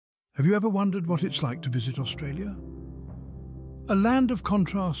Have you ever wondered what it's like to visit Australia? A land of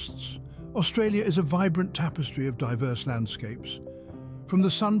contrasts, Australia is a vibrant tapestry of diverse landscapes. From the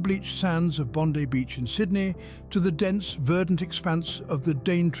sun-bleached sands of Bondi Beach in Sydney to the dense, verdant expanse of the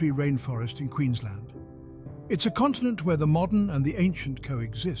Daintree rainforest in Queensland. It's a continent where the modern and the ancient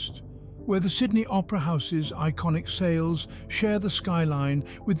coexist, where the Sydney Opera House's iconic sails share the skyline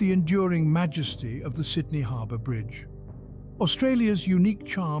with the enduring majesty of the Sydney Harbour Bridge. Australia's unique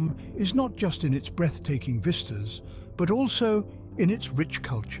charm is not just in its breathtaking vistas, but also in its rich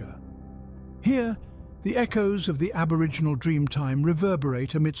culture. Here, the echoes of the Aboriginal Dreamtime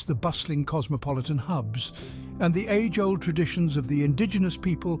reverberate amidst the bustling cosmopolitan hubs, and the age-old traditions of the indigenous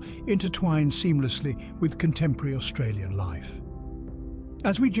people intertwine seamlessly with contemporary Australian life.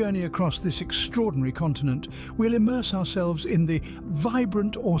 As we journey across this extraordinary continent, we'll immerse ourselves in the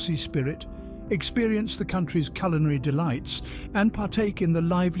vibrant Aussie spirit, experience the country's culinary delights, and partake in the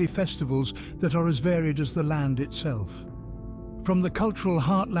lively festivals that are as varied as the land itself. From the cultural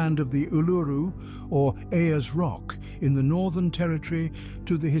heartland of the Uluru, or Ayers Rock, in the Northern Territory,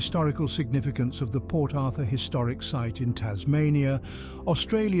 to the historical significance of the Port Arthur Historic Site in Tasmania,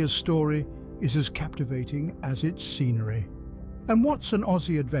 Australia's story is as captivating as its scenery. And what's an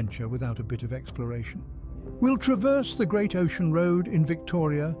Aussie adventure without a bit of exploration? We'll traverse the Great Ocean Road in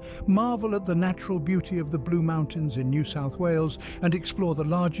Victoria, marvel at the natural beauty of the Blue Mountains in New South Wales, and explore the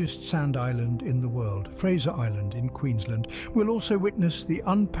largest sand island in the world, Fraser Island in Queensland. We'll also witness the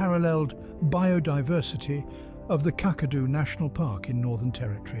unparalleled biodiversity of the Kakadu National Park in Northern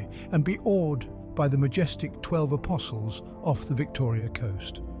Territory and be awed by the majestic 12 Apostles off the Victoria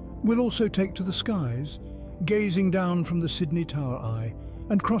coast. We'll also take to the skies, gazing down from the Sydney Tower Eye,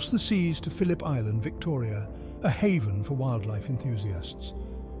 and cross the seas to Phillip Island, Victoria, a haven for wildlife enthusiasts.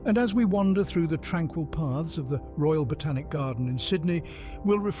 And as we wander through the tranquil paths of the Royal Botanic Garden in Sydney,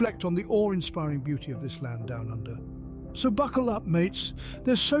 we'll reflect on the awe-inspiring beauty of this land down under. So buckle up, mates.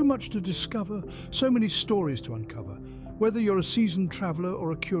 There's so much to discover, so many stories to uncover. Whether you're a seasoned traveller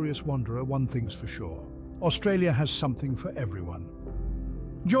or a curious wanderer, one thing's for sure: Australia has something for everyone.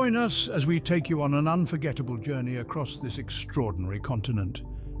 Join us as we take you on an unforgettable journey across this extraordinary continent.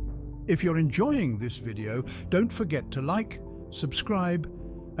 If you're enjoying this video, don't forget to like, subscribe,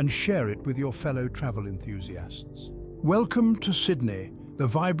 and share it with your fellow travel enthusiasts. Welcome to Sydney, the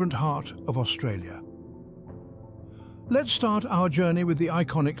vibrant heart of Australia. Let's start our journey with the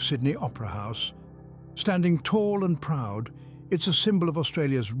iconic Sydney Opera House. Standing tall and proud, it's a symbol of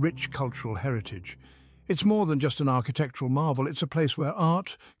Australia's rich cultural heritage. It's more than just an architectural marvel, it's a place where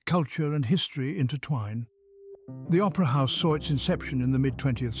art, culture and history intertwine. The Opera House saw its inception in the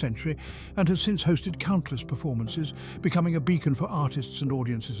mid-20th century and has since hosted countless performances, becoming a beacon for artists and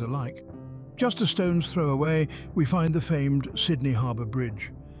audiences alike. Just a stone's throw away, we find the famed Sydney Harbour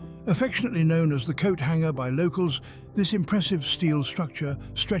Bridge. Affectionately known as the coat hanger by locals, this impressive steel structure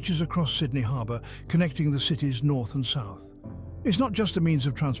stretches across Sydney Harbour, connecting the city's north and south. It's not just a means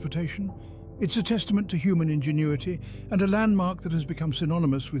of transportation, it's a testament to human ingenuity and a landmark that has become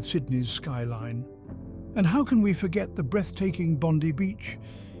synonymous with Sydney's skyline. And how can we forget the breathtaking Bondi Beach?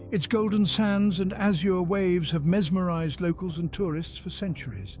 Its golden sands and azure waves have mesmerised locals and tourists for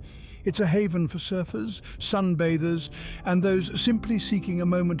centuries. It's a haven for surfers, sunbathers, and those simply seeking a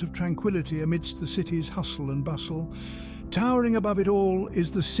moment of tranquility amidst the city's hustle and bustle. Towering above it all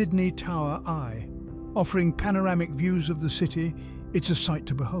is the Sydney Tower Eye. Offering panoramic views of the city, it's a sight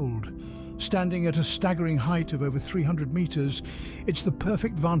to behold. Standing at a staggering height of over 300 metres, it's the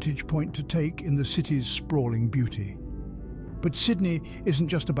perfect vantage point to take in the city's sprawling beauty. But Sydney isn't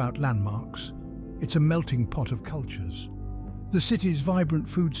just about landmarks, it's a melting pot of cultures. The city's vibrant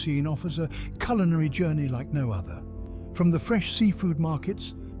food scene offers a culinary journey like no other. From the fresh seafood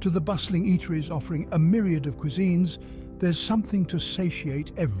markets to the bustling eateries offering a myriad of cuisines, there's something to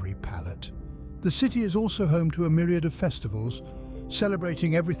satiate every palate. The city is also home to a myriad of festivals,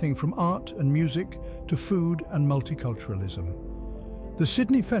 celebrating everything from art and music to food and multiculturalism. The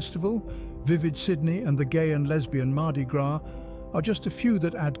Sydney Festival, Vivid Sydney and the gay and lesbian Mardi Gras are just a few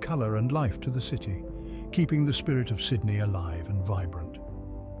that add colour and life to the city, keeping the spirit of Sydney alive and vibrant.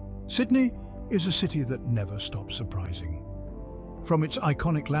 Sydney is a city that never stops surprising. From its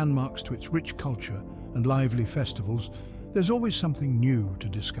iconic landmarks to its rich culture and lively festivals, there's always something new to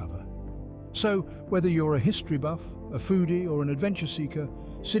discover. So, whether you're a history buff, a foodie or an adventure seeker,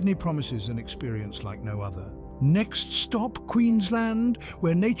 Sydney promises an experience like no other. Next stop, Queensland,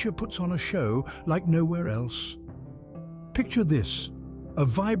 where nature puts on a show like nowhere else. Picture this: a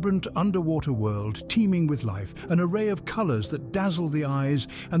vibrant underwater world teeming with life, an array of colours that dazzle the eyes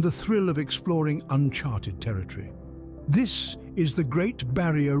and the thrill of exploring uncharted territory. This is the Great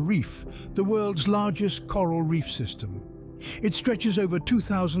Barrier Reef, the world's largest coral reef system. It stretches over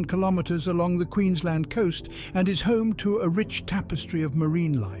 2,000 kilometres along the Queensland coast and is home to a rich tapestry of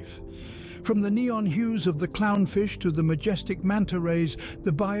marine life. From the neon hues of the clownfish to the majestic manta rays,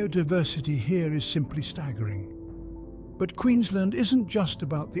 the biodiversity here is simply staggering. But Queensland isn't just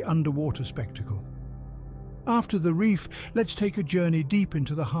about the underwater spectacle. After the reef, let's take a journey deep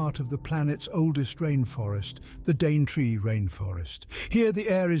into the heart of the planet's oldest rainforest, the Daintree rainforest. Here the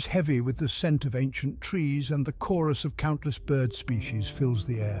air is heavy with the scent of ancient trees and the chorus of countless bird species fills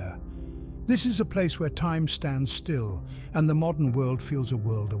the air. This is a place where time stands still and the modern world feels a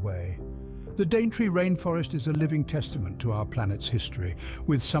world away. The Daintree rainforest is a living testament to our planet's history,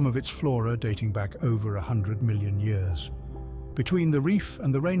 with some of its flora dating back over 100 million years. Between the reef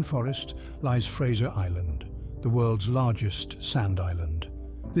and the rainforest lies Fraser Island, the world's largest sand island.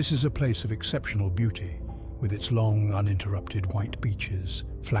 This is a place of exceptional beauty, with its long, uninterrupted white beaches,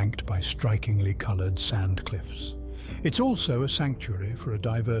 flanked by strikingly coloured sand cliffs. It's also a sanctuary for a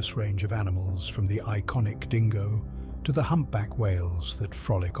diverse range of animals, from the iconic dingo to the humpback whales that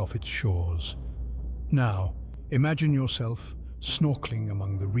frolic off its shores. Now, imagine yourself snorkeling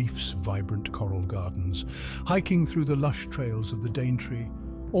among the reef's vibrant coral gardens, hiking through the lush trails of the Daintree,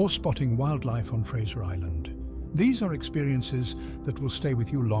 or spotting wildlife on Fraser Island. These are experiences that will stay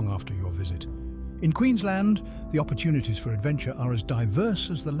with you long after your visit. In Queensland, the opportunities for adventure are as diverse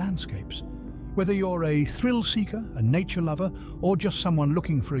as the landscapes. Whether you're a thrill seeker, a nature lover, or just someone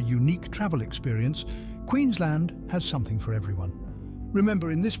looking for a unique travel experience, Queensland has something for everyone.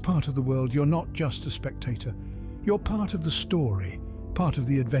 Remember, in this part of the world, you're not just a spectator. You're part of the story, part of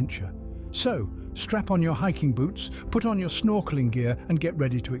the adventure. So, strap on your hiking boots, put on your snorkeling gear, and get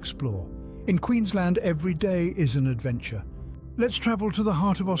ready to explore. In Queensland, every day is an adventure. Let's travel to the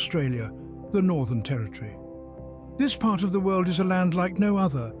heart of Australia, the Northern Territory. This part of the world is a land like no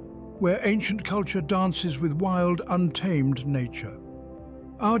other, where ancient culture dances with wild, untamed nature.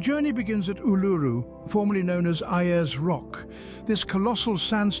 Our journey begins at Uluru, formerly known as Ayers Rock. This colossal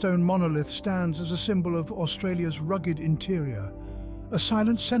sandstone monolith stands as a symbol of Australia's rugged interior, a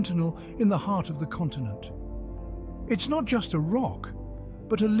silent sentinel in the heart of the continent. It's not just a rock,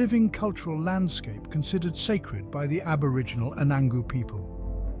 but a living cultural landscape considered sacred by the Aboriginal Anangu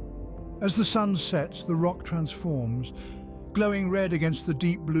people. As the sun sets, the rock transforms, glowing red against the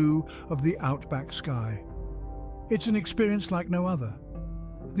deep blue of the outback sky. It's an experience like no other.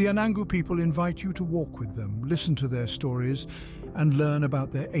 The Anangu people invite you to walk with them, listen to their stories, and learn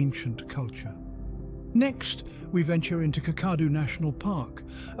about their ancient culture. Next, we venture into Kakadu National Park,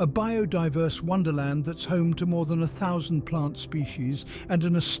 a biodiverse wonderland that's home to more than 1,000 plant species and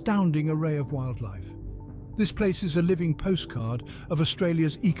an astounding array of wildlife. This place is a living postcard of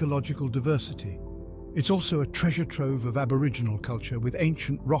Australia's ecological diversity. It's also a treasure trove of Aboriginal culture, with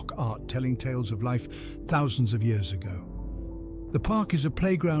ancient rock art telling tales of life thousands of years ago. The park is a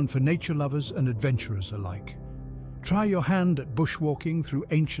playground for nature lovers and adventurers alike. Try your hand at bushwalking through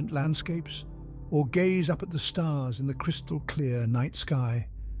ancient landscapes, or gaze up at the stars in the crystal-clear night sky.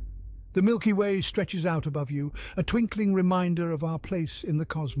 The Milky Way stretches out above you, a twinkling reminder of our place in the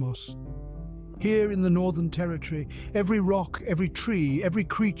cosmos. Here in the Northern Territory, every rock, every tree, every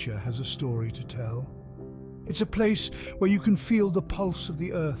creature has a story to tell. It's a place where you can feel the pulse of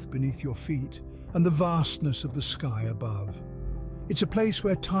the earth beneath your feet and the vastness of the sky above. It's a place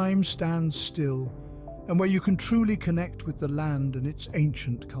where time stands still and where you can truly connect with the land and its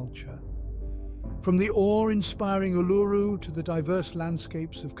ancient culture. From the awe-inspiring Uluru to the diverse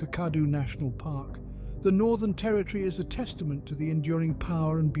landscapes of Kakadu National Park, the Northern Territory is a testament to the enduring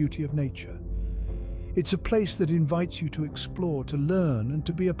power and beauty of nature. It's a place that invites you to explore, to learn, and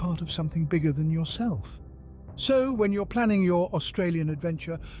to be a part of something bigger than yourself. So, when you're planning your Australian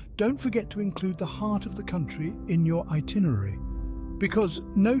adventure, don't forget to include the heart of the country in your itinerary, because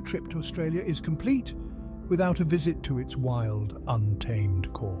no trip to Australia is complete without a visit to its wild,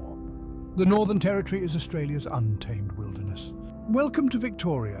 untamed core. The Northern Territory is Australia's untamed wilderness. Welcome to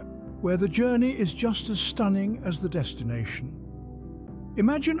Victoria, where the journey is just as stunning as the destination.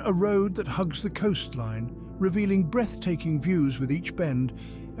 Imagine a road that hugs the coastline, revealing breathtaking views with each bend,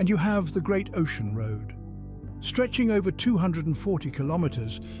 and you have the Great Ocean Road. Stretching over 240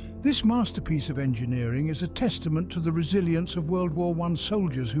 kilometres, this masterpiece of engineering is a testament to the resilience of World War I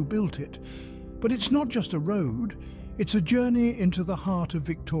soldiers who built it. But it's not just a road, it's a journey into the heart of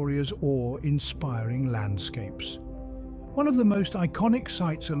Victoria's awe-inspiring landscapes. One of the most iconic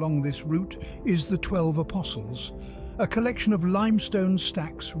sites along this route is the 12 Apostles, a collection of limestone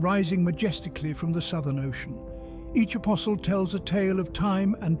stacks rising majestically from the Southern Ocean. Each apostle tells a tale of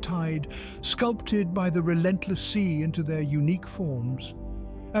time and tide, sculpted by the relentless sea into their unique forms.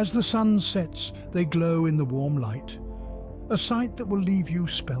 As the sun sets, they glow in the warm light, a sight that will leave you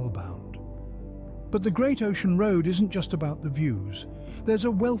spellbound. But the Great Ocean Road isn't just about the views. There's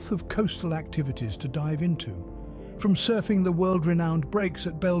a wealth of coastal activities to dive into. From surfing the world-renowned breaks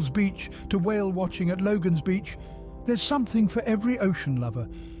at Bells Beach to whale watching at Logan's Beach, there's something for every ocean lover.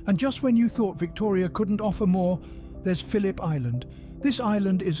 And just when you thought Victoria couldn't offer more, there's Phillip Island. This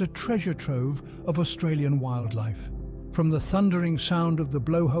island is a treasure trove of Australian wildlife. From the thundering sound of the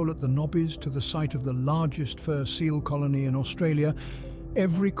blowhole at the Nobbies to the site of the largest fur seal colony in Australia,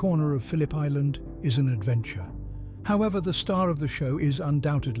 every corner of Phillip Island is an adventure. However, the star of the show is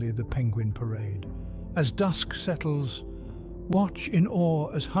undoubtedly the penguin parade. As dusk settles, watch in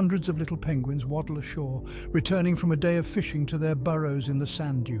awe as hundreds of little penguins waddle ashore, returning from a day of fishing to their burrows in the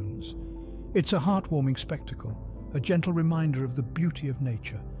sand dunes. It's a heartwarming spectacle, a gentle reminder of the beauty of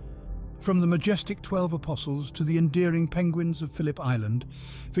nature. From the majestic 12 Apostles to the endearing penguins of Phillip Island,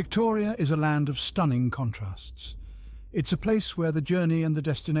 Victoria is a land of stunning contrasts. It's a place where the journey and the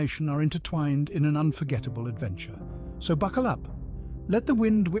destination are intertwined in an unforgettable adventure. So buckle up, let the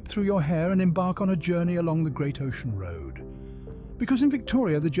wind whip through your hair and embark on a journey along the Great Ocean Road. Because in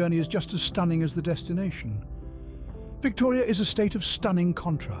Victoria, the journey is just as stunning as the destination. Victoria is a state of stunning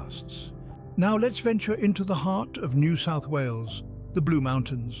contrasts. Now let's venture into the heart of New South Wales, the Blue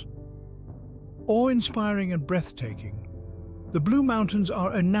Mountains. Awe-inspiring and breathtaking, the Blue Mountains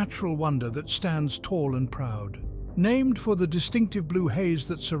are a natural wonder that stands tall and proud. Named for the distinctive blue haze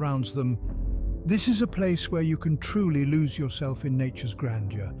that surrounds them, this is a place where you can truly lose yourself in nature's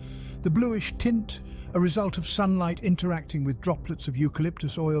grandeur. The bluish tint, a result of sunlight interacting with droplets of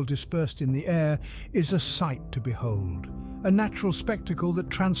eucalyptus oil dispersed in the air, is a sight to behold. A natural spectacle that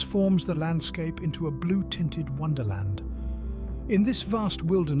transforms the landscape into a blue-tinted wonderland. In this vast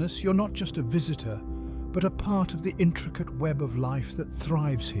wilderness, you're not just a visitor, but a part of the intricate web of life that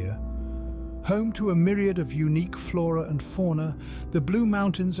thrives here. Home to a myriad of unique flora and fauna, the Blue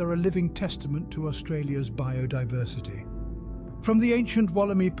Mountains are a living testament to Australia's biodiversity. From the ancient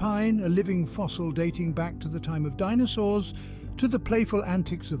Wollemi pine, a living fossil dating back to the time of dinosaurs, to the playful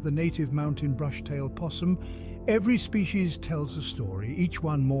antics of the native mountain brush-tail possum, every species tells a story, each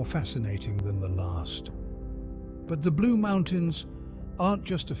one more fascinating than the last. But the Blue Mountains aren't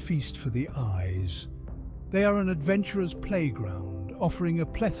just a feast for the eyes. They are an adventurer's playground, offering a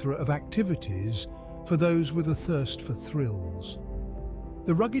plethora of activities for those with a thirst for thrills.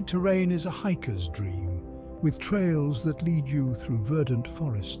 The rugged terrain is a hiker's dream, with trails that lead you through verdant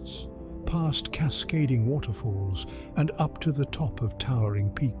forests, past cascading waterfalls, and up to the top of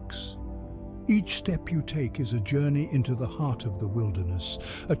towering peaks. Each step you take is a journey into the heart of the wilderness,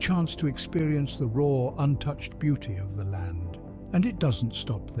 a chance to experience the raw, untouched beauty of the land. And it doesn't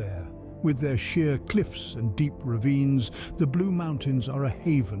stop there. With their sheer cliffs and deep ravines, the Blue Mountains are a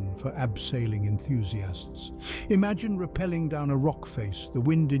haven for abseiling enthusiasts. Imagine rappelling down a rock face, the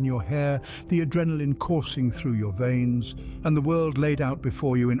wind in your hair, the adrenaline coursing through your veins, and the world laid out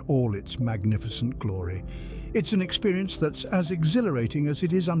before you in all its magnificent glory. It's an experience that's as exhilarating as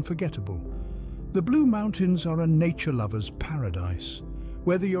it is unforgettable. The Blue Mountains are a nature lover's paradise.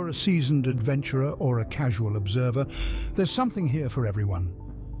 Whether you're a seasoned adventurer or a casual observer, there's something here for everyone.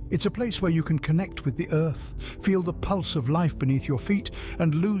 It's a place where you can connect with the earth, feel the pulse of life beneath your feet,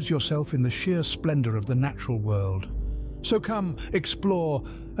 and lose yourself in the sheer splendor of the natural world. So come, explore,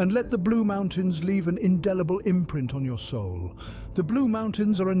 and let the Blue Mountains leave an indelible imprint on your soul. The Blue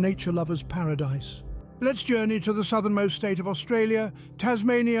Mountains are a nature lover's paradise. Let's journey to the southernmost state of Australia,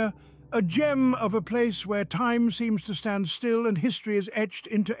 Tasmania, a gem of a place where time seems to stand still and history is etched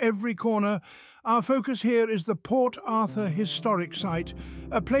into every corner. Our focus here is the Port Arthur Historic Site,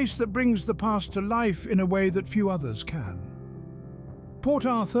 a place that brings the past to life in a way that few others can. Port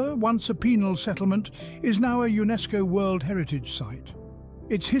Arthur, once a penal settlement, is now a UNESCO World Heritage Site.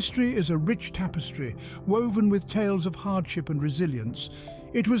 Its history is a rich tapestry, woven with tales of hardship and resilience.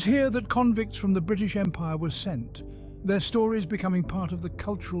 It was here that convicts from the British Empire were sent, their stories becoming part of the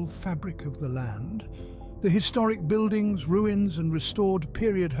cultural fabric of the land. The historic buildings, ruins and restored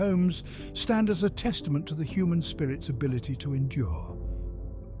period homes stand as a testament to the human spirit's ability to endure.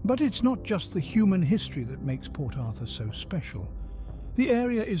 But it's not just the human history that makes Port Arthur so special. The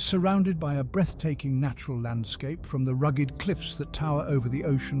area is surrounded by a breathtaking natural landscape, from the rugged cliffs that tower over the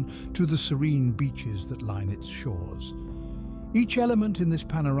ocean to the serene beaches that line its shores. Each element in this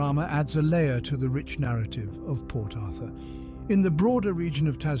panorama adds a layer to the rich narrative of Port Arthur. In the broader region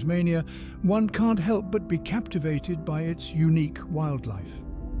of Tasmania, one can't help but be captivated by its unique wildlife.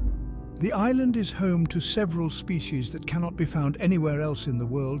 The island is home to several species that cannot be found anywhere else in the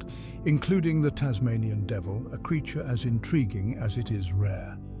world, including the Tasmanian devil, a creature as intriguing as it is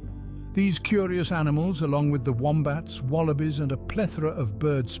rare. These curious animals, along with the wombats, wallabies and a plethora of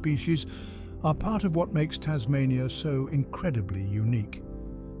bird species, are part of what makes Tasmania so incredibly unique.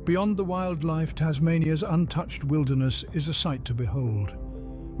 Beyond the wildlife, Tasmania's untouched wilderness is a sight to behold.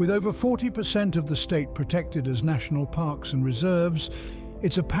 With over 40% of the state protected as national parks and reserves,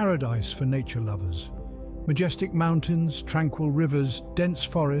 it's a paradise for nature lovers. Majestic mountains, tranquil rivers, dense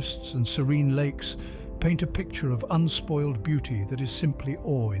forests and serene lakes paint a picture of unspoiled beauty that is simply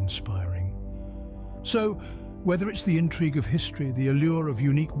awe-inspiring. So, whether it's the intrigue of history, the allure of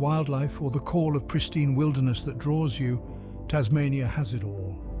unique wildlife, or the call of pristine wilderness that draws you, Tasmania has it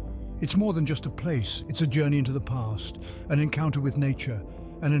all. It's more than just a place, it's a journey into the past, an encounter with nature,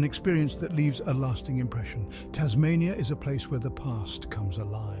 and an experience that leaves a lasting impression. Tasmania is a place where the past comes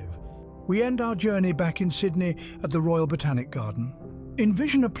alive. We end our journey back in Sydney at the Royal Botanic Garden.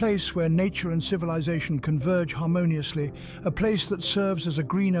 Envision a place where nature and civilization converge harmoniously, a place that serves as a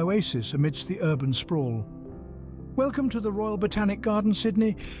green oasis amidst the urban sprawl. Welcome to the Royal Botanic Garden,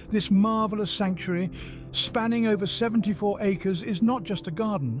 Sydney. This marvellous sanctuary, spanning over 74 acres, is not just a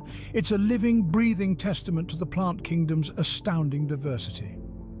garden. It's a living, breathing testament to the plant kingdom's astounding diversity.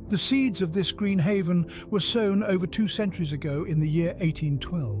 The seeds of this green haven were sown over 2 centuries ago in the year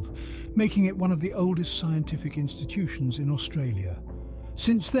 1812, making it one of the oldest scientific institutions in Australia.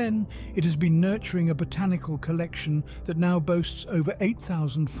 Since then, it has been nurturing a botanical collection that now boasts over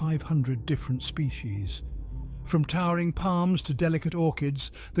 8,500 different species. From towering palms to delicate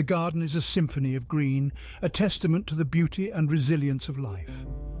orchids, the garden is a symphony of green, a testament to the beauty and resilience of life.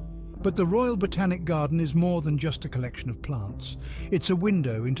 But the Royal Botanic Garden is more than just a collection of plants. It's a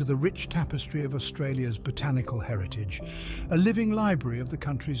window into the rich tapestry of Australia's botanical heritage, a living library of the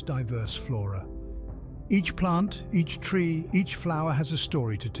country's diverse flora. Each plant, each tree, each flower has a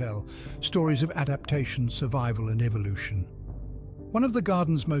story to tell, stories of adaptation, survival and evolution. One of the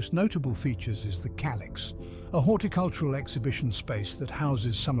garden's most notable features is the Calyx, a horticultural exhibition space that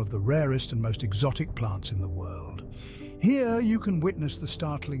houses some of the rarest and most exotic plants in the world. Here you can witness the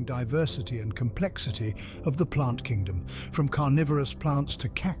startling diversity and complexity of the plant kingdom, from carnivorous plants to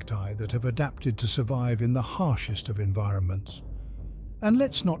cacti that have adapted to survive in the harshest of environments. And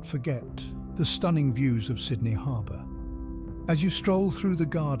let's not forget the stunning views of Sydney Harbour. As you stroll through the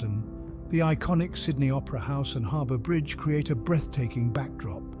garden, the iconic Sydney Opera House and Harbour Bridge create a breathtaking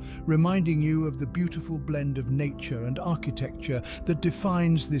backdrop, reminding you of the beautiful blend of nature and architecture that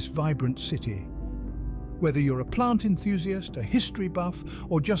defines this vibrant city. Whether you're a plant enthusiast, a history buff,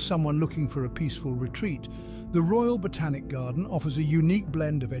 or just someone looking for a peaceful retreat, the Royal Botanic Garden offers a unique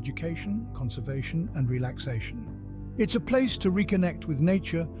blend of education, conservation, and relaxation. It's a place to reconnect with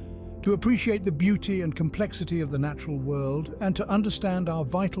nature, to appreciate the beauty and complexity of the natural world, and to understand our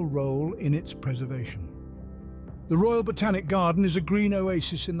vital role in its preservation. The Royal Botanic Garden is a green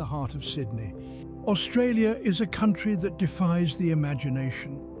oasis in the heart of Sydney. Australia is a country that defies the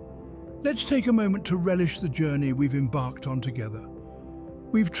imagination. Let's take a moment to relish the journey we've embarked on together.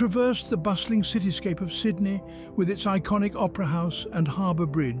 We've traversed the bustling cityscape of Sydney with its iconic Opera House and Harbour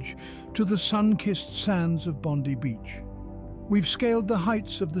Bridge to the sun-kissed sands of Bondi Beach. We've scaled the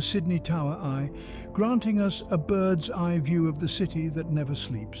heights of the Sydney Tower Eye, granting us a bird's-eye view of the city that never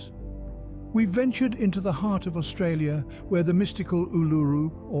sleeps. We've ventured into the heart of Australia, where the mystical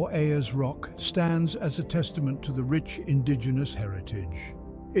Uluru, or Ayers Rock, stands as a testament to the rich indigenous heritage.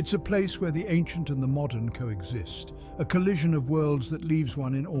 It's a place where the ancient and the modern coexist, a collision of worlds that leaves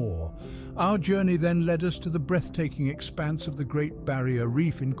one in awe. Our journey then led us to the breathtaking expanse of the Great Barrier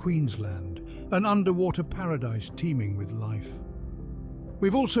Reef in Queensland, an underwater paradise teeming with life.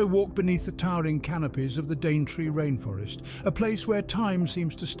 We've also walked beneath the towering canopies of the Daintree rainforest, a place where time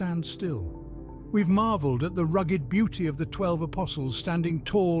seems to stand still. We've marvelled at the rugged beauty of the 12 Apostles standing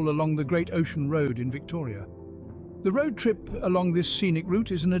tall along the Great Ocean Road in Victoria. The road trip along this scenic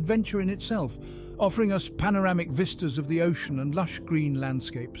route is an adventure in itself, offering us panoramic vistas of the ocean and lush green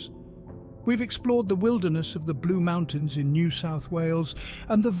landscapes. We've explored the wilderness of the Blue Mountains in New South Wales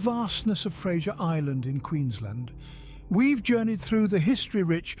and the vastness of Fraser Island in Queensland. We've journeyed through the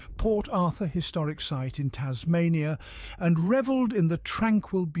history-rich Port Arthur Historic Site in Tasmania and revelled in the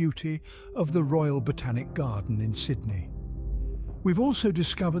tranquil beauty of the Royal Botanic Garden in Sydney. We've also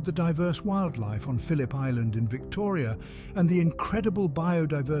discovered the diverse wildlife on Phillip Island in Victoria and the incredible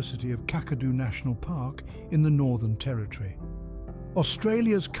biodiversity of Kakadu National Park in the Northern Territory.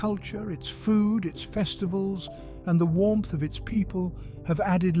 Australia's culture, its food, its festivals, and the warmth of its people have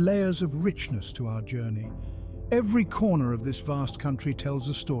added layers of richness to our journey. Every corner of this vast country tells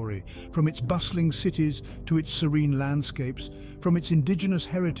a story, from its bustling cities to its serene landscapes, from its indigenous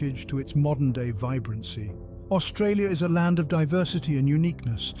heritage to its modern-day vibrancy. Australia is a land of diversity and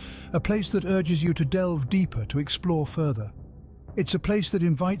uniqueness, a place that urges you to delve deeper, to explore further. It's a place that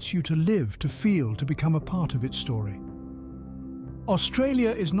invites you to live, to feel, to become a part of its story.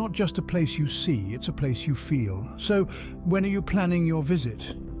 Australia is not just a place you see, it's a place you feel. So, when are you planning your visit?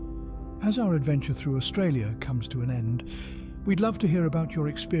 As our adventure through Australia comes to an end, we'd love to hear about your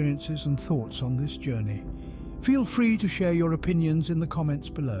experiences and thoughts on this journey. Feel free to share your opinions in the comments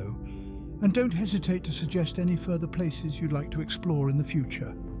below, and don't hesitate to suggest any further places you'd like to explore in the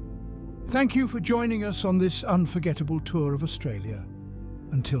future. Thank you for joining us on this unforgettable tour of Australia.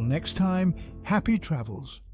 Until next time, happy travels.